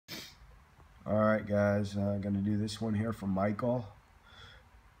Alright guys, I'm going to do this one here from Michael.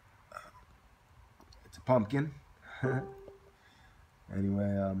 It's a pumpkin.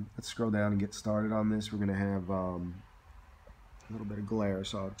 Anyway, let's scroll down and get started on this. We're going to have a little bit of glare,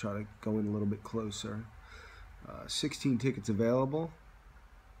 so I'll try to go in a little bit closer. 16 tickets available.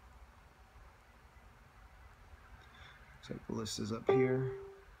 Looks like the list is up here.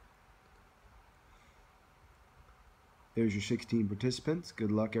 There's your 16 participants.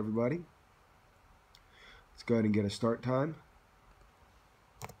 Good luck, everybody. Let's go ahead and get a start time.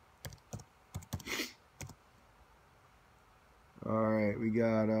 Alright, we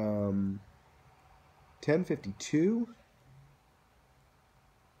got 10:52.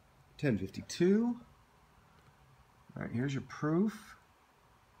 10:52. Alright, here's your proof.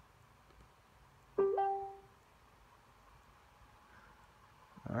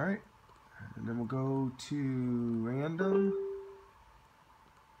 Alright, and then we'll go to random.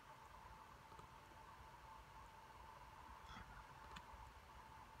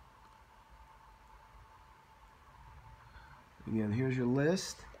 Again, here's your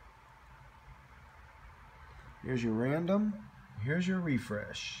list. Here's your random. Here's your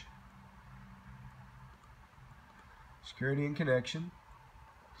refresh. Security and connection.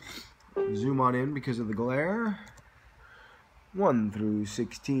 Zoom on in because of the glare. 1 through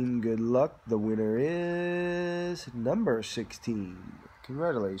 16, good luck. The winner is number 16.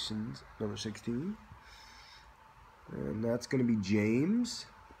 Congratulations, number 16. And that's going to be James.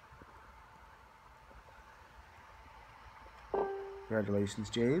 Congratulations,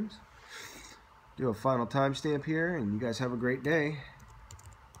 James. Do a final timestamp here, and you guys have a great day.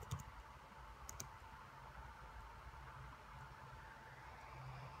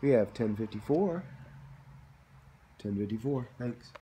 We have 10:54. 10:54. Thanks.